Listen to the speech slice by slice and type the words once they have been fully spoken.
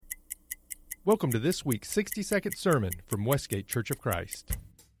Welcome to this week's 60-second sermon from Westgate Church of Christ.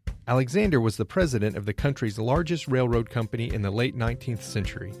 Alexander was the president of the country's largest railroad company in the late 19th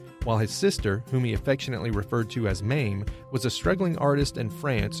century, while his sister, whom he affectionately referred to as Mame, was a struggling artist in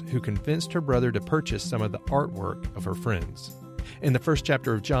France who convinced her brother to purchase some of the artwork of her friends. In the first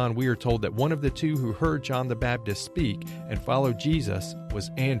chapter of John, we are told that one of the two who heard John the Baptist speak and followed Jesus was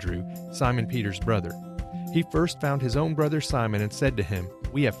Andrew, Simon Peter's brother. He first found his own brother Simon and said to him,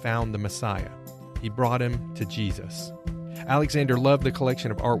 "We have found the Messiah." He brought him to Jesus. Alexander loved the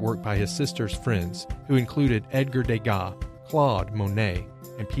collection of artwork by his sister's friends, who included Edgar Degas, Claude Monet,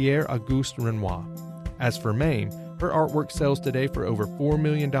 and Pierre-Auguste Renoir. As for Mame, her artwork sells today for over $4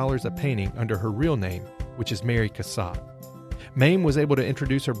 million a painting under her real name, which is Mary Cassatt. Mame was able to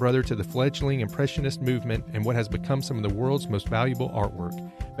introduce her brother to the fledgling Impressionist movement and what has become some of the world's most valuable artwork.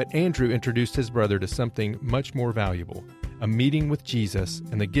 But Andrew introduced his brother to something much more valuable, a meeting with Jesus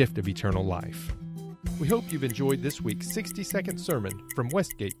and the gift of eternal life. We hope you've enjoyed this week's 60-second sermon from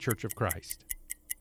Westgate Church of Christ.